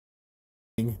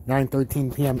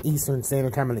9:13 p.m. Eastern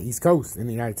Standard Time on the East Coast in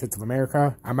the United States of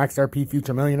America. I'm XRP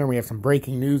Future Millionaire. We have some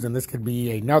breaking news, and this could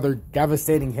be another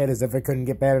devastating hit as if it couldn't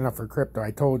get bad enough for crypto.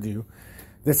 I told you.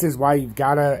 This is why you've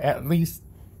got to, at least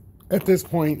at this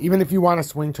point, even if you want to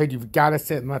swing trade, you've got to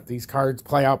sit and let these cards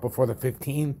play out before the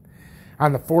 15th.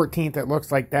 On the 14th, it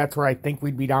looks like that's where I think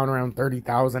we'd be down around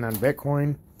 30,000 on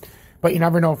Bitcoin. But you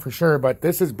never know for sure. But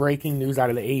this is breaking news out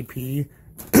of the AP.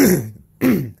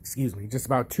 Excuse me, just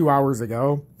about 2 hours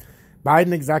ago.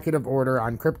 Biden executive order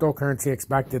on cryptocurrency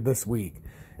expected this week.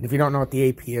 And if you don't know what the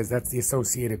AP is, that's the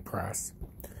Associated Press.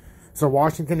 So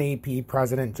Washington AP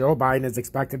President Joe Biden is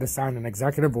expected to sign an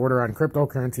executive order on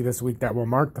cryptocurrency this week that will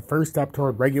mark the first step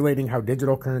toward regulating how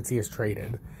digital currency is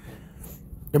traded.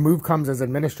 The move comes as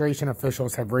administration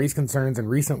officials have raised concerns in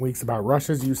recent weeks about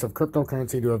Russia's use of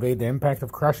cryptocurrency to evade the impact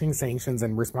of crushing sanctions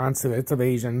in response to its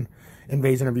invasion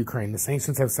of Ukraine. The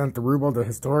sanctions have sent the ruble to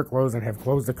historic lows and have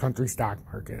closed the country's stock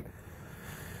market.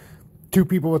 Two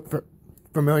people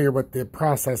familiar with the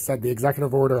process said the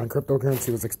executive order on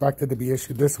cryptocurrency was expected to be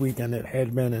issued this week, and it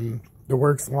had been in the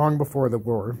works long before the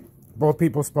war. Both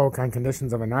people spoke on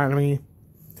conditions of anonymity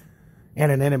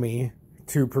and anonymity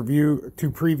to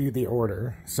preview the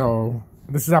order. So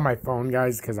this is on my phone,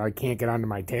 guys, because I can't get onto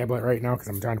my tablet right now because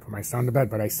I'm trying to put my son to bed.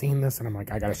 But I seen this and I'm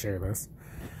like, I gotta share this.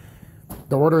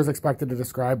 The order is expected to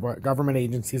describe what government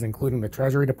agencies, including the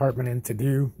Treasury Department, aim to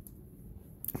do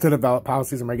to develop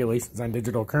policies and regulations on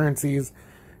digital currencies.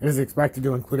 It is expected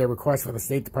to include a request for the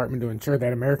State Department to ensure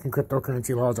that American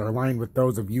cryptocurrency laws are aligned with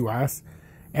those of U.S.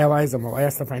 allies, and will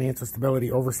ask the Financial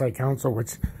Stability Oversight Council,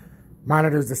 which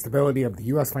monitors the stability of the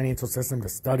U.S. financial system, to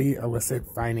study illicit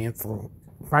finance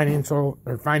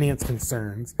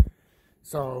concerns.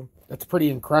 So that's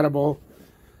pretty incredible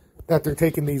that they're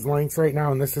taking these lengths right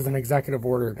now, and this is an executive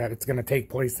order that it's going to take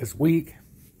place this week.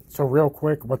 So real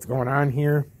quick, what's going on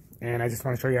here? And I just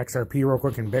want to show you XRP real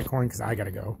quick and Bitcoin because I got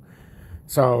to go.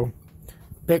 So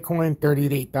Bitcoin,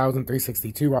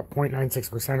 38,362, up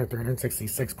 0.96% or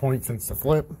 366 points since the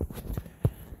flip.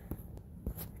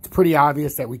 Pretty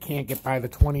obvious that we can't get by the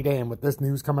 20-day, and with this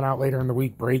news coming out later in the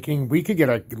week breaking, we could get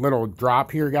a little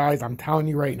drop here, guys. I'm telling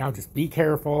you right now, just be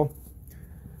careful.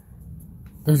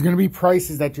 There's going to be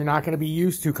prices that you're not going to be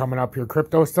used to coming up here.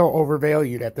 Crypto is still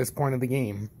overvalued at this point of the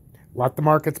game. Let the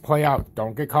markets play out.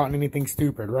 Don't get caught in anything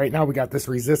stupid. Right now, we got this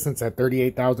resistance at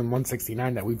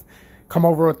 38,169 that we've come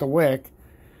over with the wick,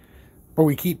 but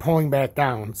we keep pulling back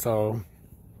down. So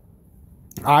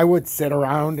I would sit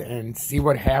around and see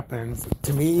what happens.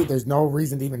 To me, there's no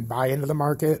reason to even buy into the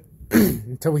market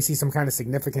until we see some kind of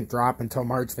significant drop until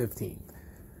March 15th.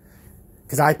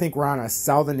 Because I think we're on a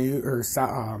sell the news, or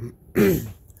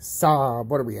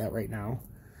what are we at right now?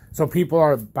 So people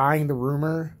are buying the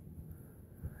rumor,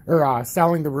 or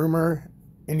selling the rumor,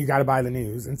 and you got to buy the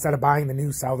news. Instead of buying the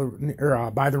news, sell the,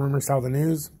 or buy the rumor, sell the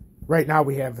news. Right now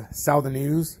we have sell the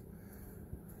news,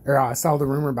 or sell the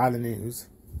rumor, buy the news.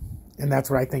 And that's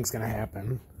what I think is going to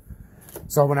happen.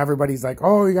 So when everybody's like,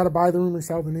 oh, you got to buy the rumor,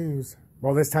 sell the news.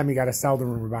 Well, this time you got to sell the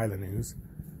rumor, buy the news.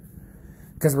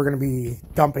 Because we're going to be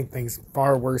dumping things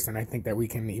far worse than I think that we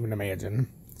can even imagine.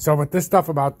 So with this stuff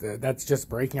about that's just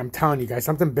breaking, I'm telling you guys,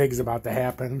 something big is about to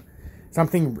happen.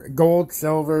 Something, gold,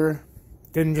 silver,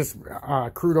 didn't just,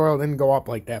 crude oil didn't go up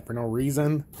like that for no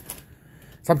reason.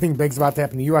 Something big's about to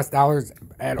happen. The U.S. dollar's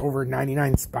at over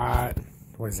 99 spot.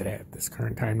 What is it at this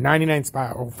current time?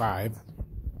 99.05.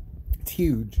 It's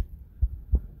huge.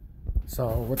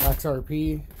 So with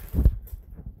XRP,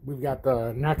 we've got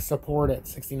the next support at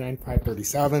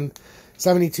 69,537.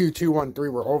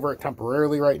 72,213. We're over it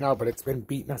temporarily right now, but it's been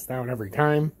beating us down every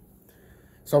time.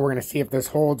 So we're going to see if this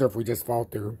holds or if we just fall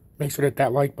through. Make sure to hit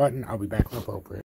that like button. I'll be back when appropriate.